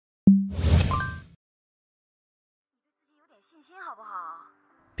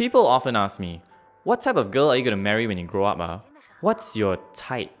People often ask me, what type of girl are you gonna marry when you grow up, ah? What's your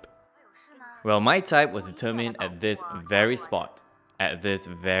type? Well, my type was determined at this very spot, at this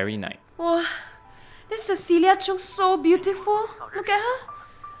very night. Wow, this Cecilia Chung so beautiful. Look at her.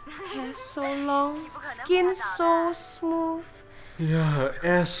 Hair so long, skin so smooth. Yeah,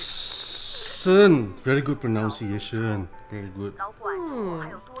 Essen. Very good pronunciation. Very good.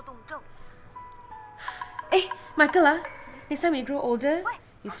 Hey, Michael, next time you grow older,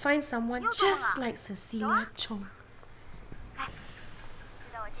 you find someone just like Cecilia Chung.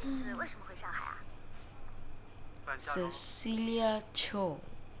 Cecilia Chung.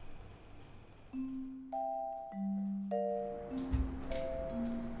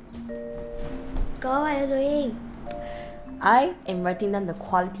 Girl, what are you doing? I am writing down the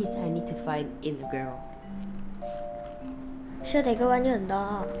qualities I need to find in a girl. 设得个完整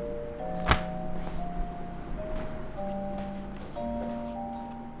的。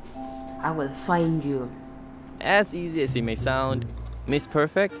I will find you. As easy as it may sound, Miss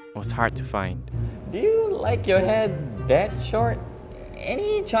Perfect was hard to find. Do you like your head that short?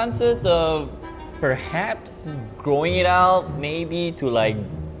 Any chances of perhaps growing it out maybe to like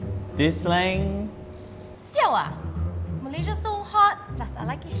this length? Malaysia so hot, plus I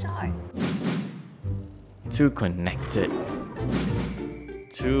like it short. Too connected.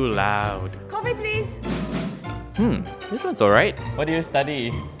 Too loud. Coffee, please. This one's alright. What do you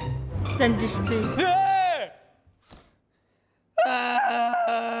study? Dentistry.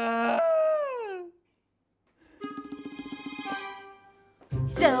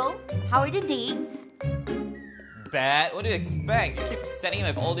 So, how are the dates? Bad? What do you expect? You keep setting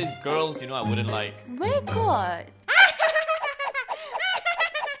up with all these girls you know I wouldn't like. Very good.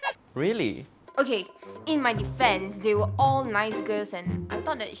 Really? Okay, in my defense, they were all nice girls and I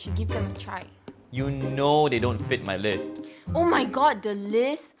thought that you should give them a try. You know they don't fit my list. Oh my god, the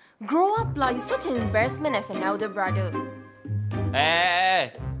list? Grow up lah, you're such an embarrassment as an elder brother.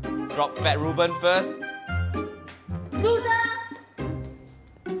 Hey! Drop Fat Ruben first. Loser!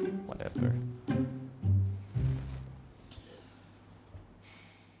 Whatever.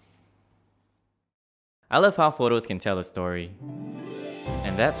 I love how photos can tell a story.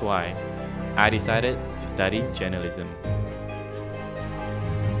 And that's why I decided to study journalism.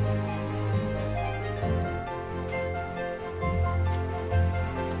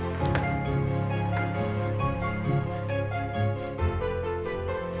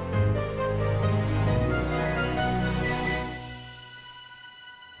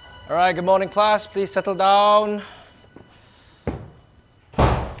 Alright, good morning class. Please settle down.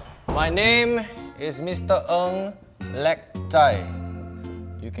 My name is Mr. Ng Lek Tai.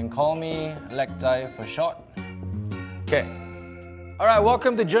 You can call me Lek Tai for short. Okay. Alright,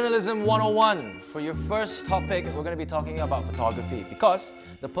 welcome to Journalism 101. For your first topic, we're going to be talking about photography because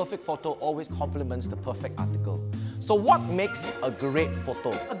the perfect photo always complements the perfect article. So what makes a great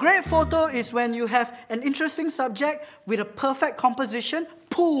photo? A great photo is when you have an interesting subject with a perfect composition.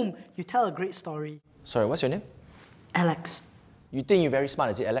 Boom! You tell a great story. Sorry, what's your name? Alex. You think you're very smart,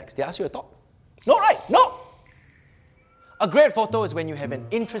 is it, Alex? They ask you to talk? No, right? No! A great photo is when you have an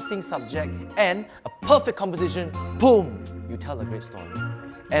interesting subject and a perfect composition. Boom! You tell a great story.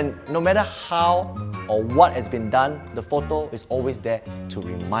 And no matter how or what has been done, the photo is always there to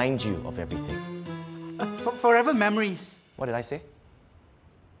remind you of everything. Forever memories. What did I say?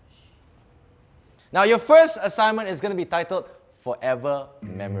 Now, your first assignment is going to be titled Forever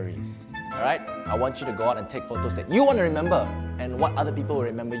Memories. Alright? I want you to go out and take photos that you want to remember and what other people will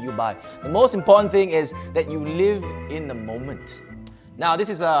remember you by. The most important thing is that you live in the moment. Now, this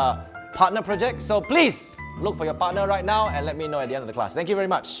is a partner project, so please look for your partner right now and let me know at the end of the class. Thank you very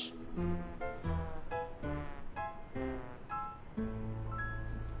much.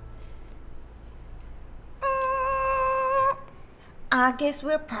 I guess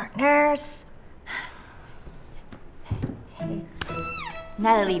we're partners.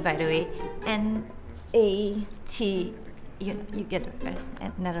 Natalie, by the way. N-A-T. You get the rest.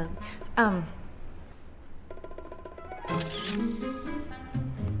 Natalie.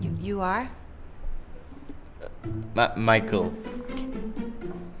 You are? Michael.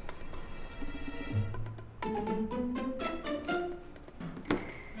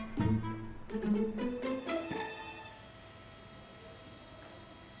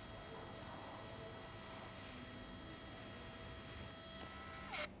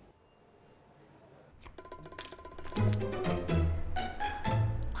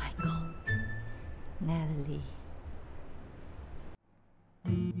 Natalie.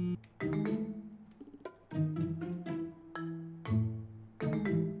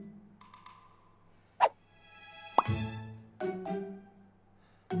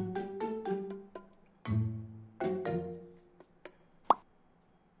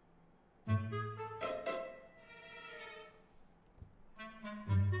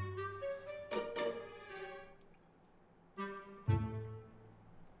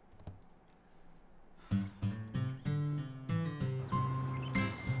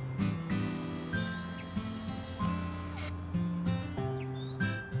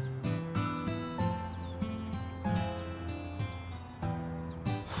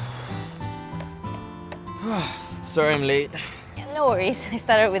 Sorry I'm late. Yeah, no worries, I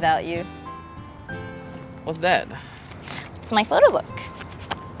started without you. What's that? It's my photo book.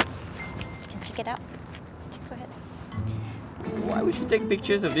 You can check it out. Go ahead. Why would you take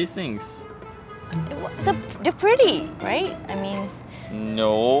pictures of these things? They're pretty, right? I mean...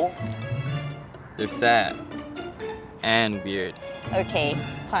 No. They're sad. And weird. Okay,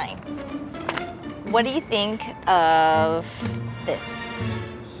 fine. What do you think of this?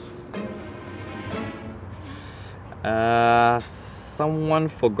 Someone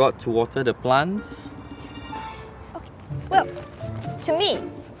forgot to water the plants? Okay, well, to me,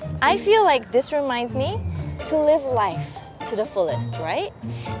 I feel like this reminds me to live life to the fullest, right?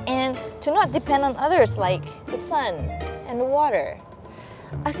 And to not depend on others like the sun and the water.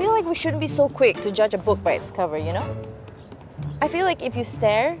 I feel like we shouldn't be so quick to judge a book by its cover, you know? I feel like if you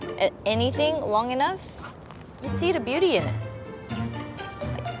stare at anything long enough, you'd see the beauty in it.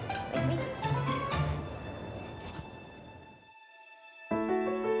 Like me.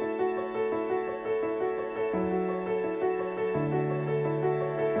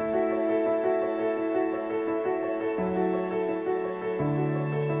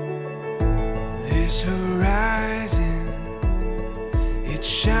 This horizon, it's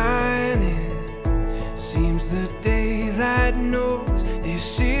shining. Seems the daylight knows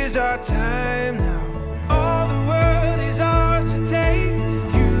this is our time now. All the world is ours to take.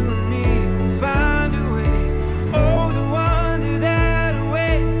 You and me will find a way. Oh, the wonder that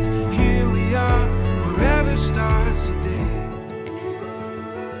awaits. Here we are, forever starts today.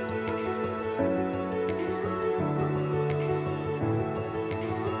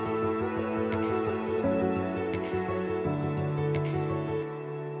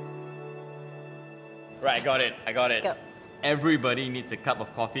 Right, I got it. Go. Everybody needs a cup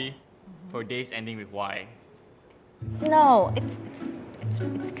of coffee for days ending with Y. No,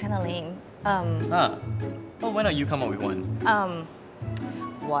 it's kind of lame. Well, why not you come up with one?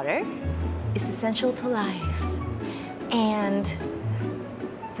 Water is essential to life. And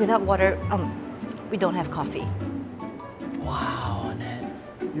without water, we don't have coffee. Wow, Ned.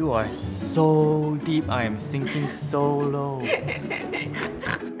 You are so deep, I am sinking so low.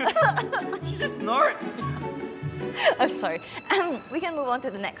 She just snored. I'm sorry. We can move on to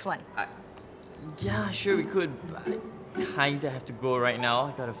the next one. Yeah, sure we could. I kinda have to go right now.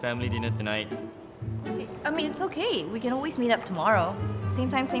 I got a family dinner tonight. Okay. I mean, it's okay. We can always meet up tomorrow. Same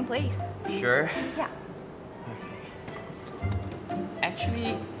time, same place. Sure? Yeah.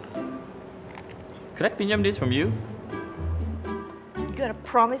 Actually, could I pinjam this from you? You gotta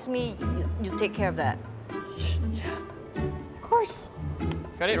promise me you take care of that. Yeah. Of course.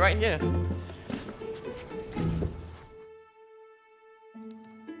 Got it right here.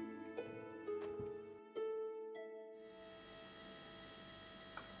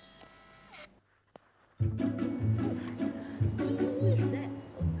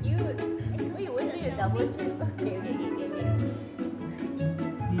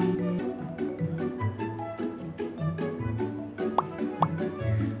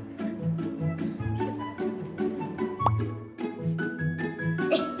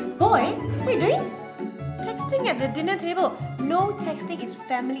 Boy, what are you doing? Texting at the dinner table. No texting is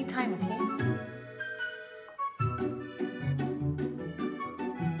family time, okay?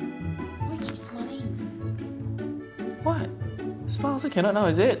 Why keep smiling? What? Smile also cannot now,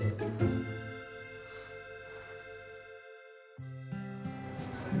 is it?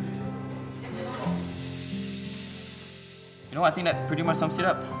 You know, I think that pretty much sums it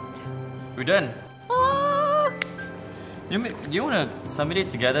up. We're done. Do you want to submit it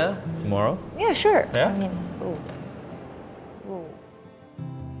together tomorrow? Yeah, sure. Yeah? I mean, ooh.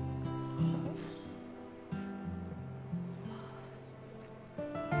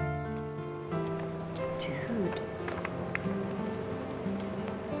 Dude.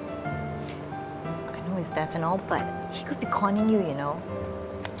 I know he's deaf and all, but he could be conning you, you know?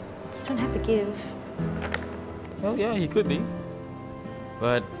 You don't have to give. Well, yeah, he could be.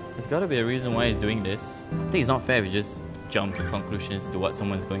 But there's got to be a reason why he's doing this. I think it's not fair if you just jump to conclusions to what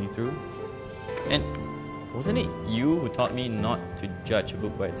someone's going through. And wasn't it you who taught me not to judge a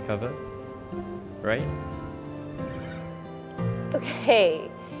book by its cover? Right? Okay,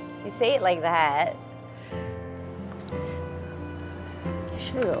 you say it like that.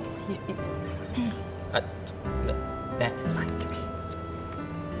 Sure though. That is fine, it's okay.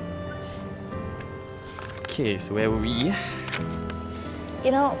 Okay, so where were we?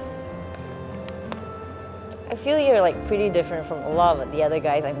 You know, I feel you're like pretty different from a lot of the other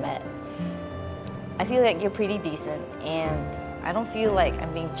guys I met. I feel like you're pretty decent and I don't feel like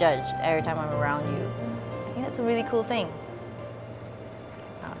I'm being judged every time I'm around you. I think that's a really cool thing.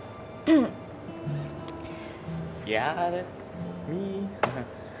 Yeah, that's me.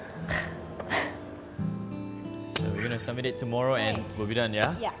 So we're gonna submit it tomorrow and we'll be done,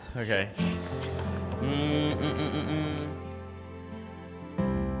 yeah? Yeah. Okay.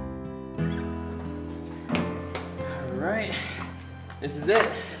 Alright. This is it.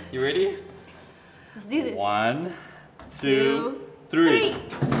 You ready? Let's do this. 1, 2, 3.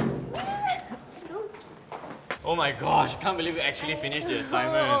 Oh my gosh, I can't believe we actually finished the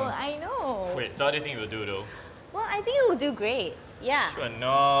assignment. Oh, I know. Wait, so how do you think we'll do though? Well, I think it will do great. Yeah. Sure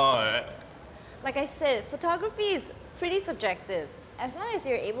not. Like I said, photography is pretty subjective. As long as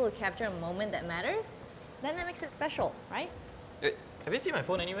you're able to capture a moment that matters, then that makes it special, right? Have you seen my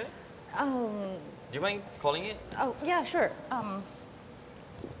phone anywhere? Do you mind calling it? Oh, yeah, sure.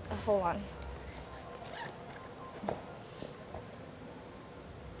 Hold on.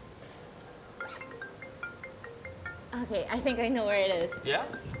 Okay, I think I know where it is. Yeah?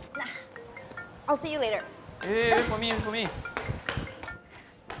 I'll see you later. Hey, wait for me, wait for me.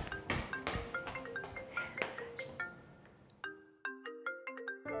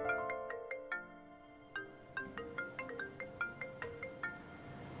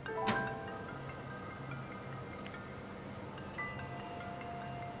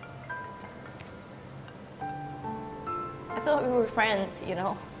 I thought we were friends, you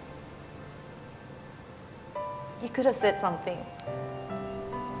know. You could have said something.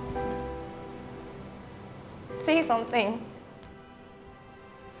 Say something.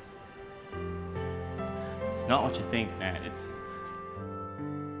 It's not what you think, Nat. It's...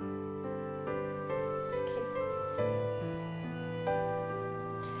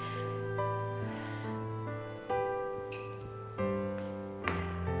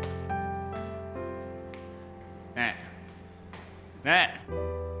 Nat. Nat!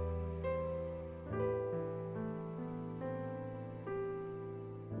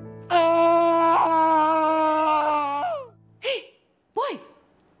 Hey, boy!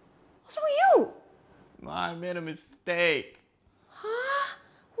 What's wrong with you? I made a mistake. Huh?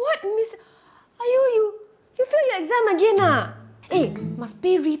 What miss... Are you failed your exam again, ah? Hey, must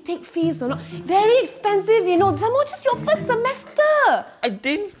pay retake fees or not? Very expensive, you know. Some more just your first semester. I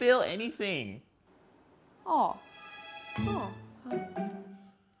didn't fail anything. Oh. Oh.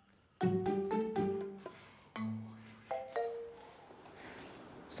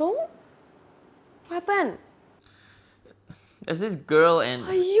 So? What happened? There's this girl and...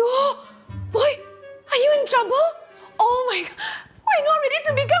 Aiyo! Boy, are you in trouble? Oh my god, we're not ready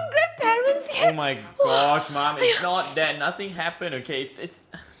to become grandparents yet. Oh my gosh, Mom, it's not that. Nothing happened, okay? It's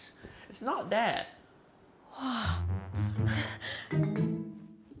not that.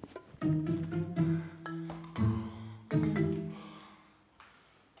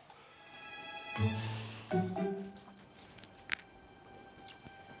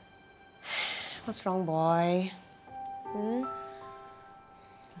 What's wrong, boy?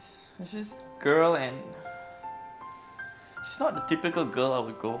 There's this girl and... She's not the typical girl I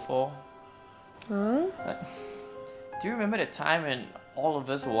would go for. Huh? Do you remember the time when all of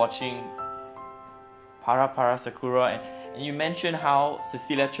us were watching Para Sakura and you mentioned how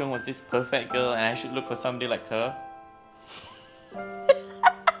Cecilia Chung was this perfect girl and I should look for somebody like her?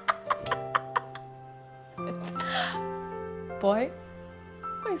 Boy?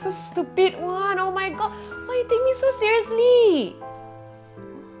 Why you so stupid one? Oh my god, why you take me so seriously?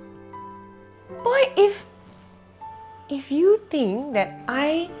 Boy, if you think that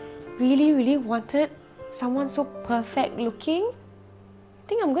I really wanted someone so perfect looking, I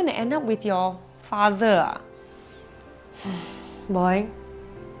think I'm gonna end up with your father. Boy,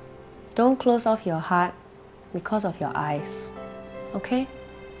 don't close off your heart because of your eyes, okay?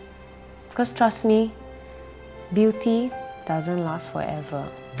 Because trust me, beauty doesn't last forever.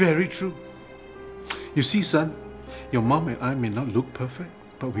 Very true. You see, son, your mom and I may not look perfect,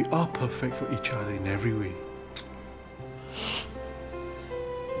 but we are perfect for each other in every way.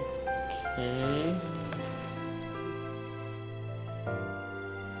 Okay.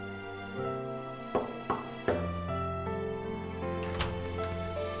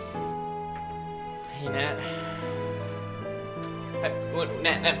 Hey, Nat.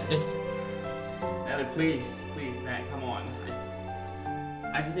 Nat, just... Natalie, please, Nat, come on.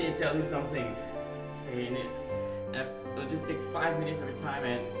 I just need to tell you something. Okay, and it'll just take 5 minutes of your time,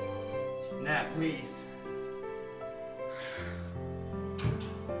 and just Nat, please.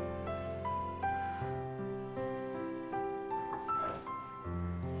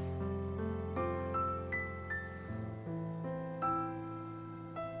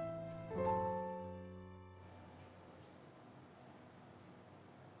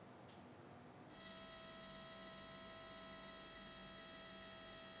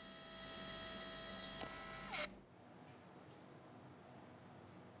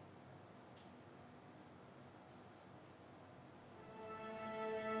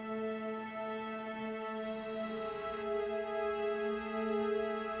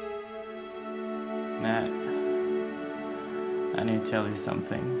 Nat, I need to tell you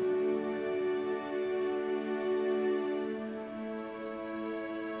something.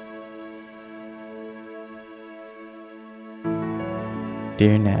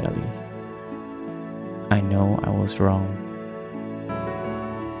 Dear Natalie, I know I was wrong.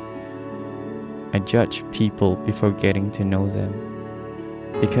 I judged people before getting to know them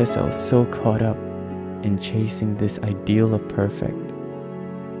because I was so caught up in chasing this ideal of perfect.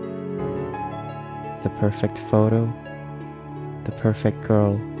 The perfect photo, the perfect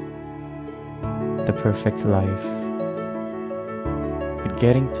girl, the perfect life. But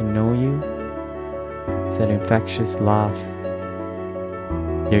getting to know you, that infectious laugh,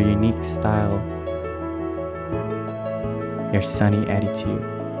 your unique style, your sunny attitude,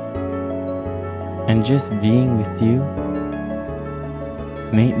 and just being with you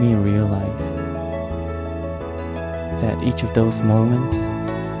made me realize that each of those moments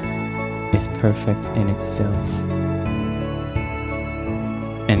is perfect in itself.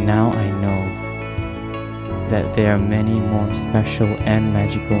 And now I know that there are many more special and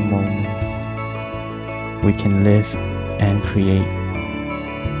magical moments we can live and create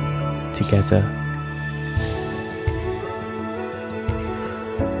together.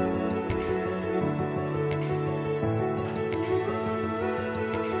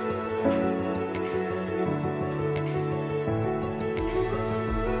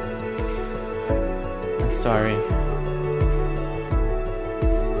 I'm sorry.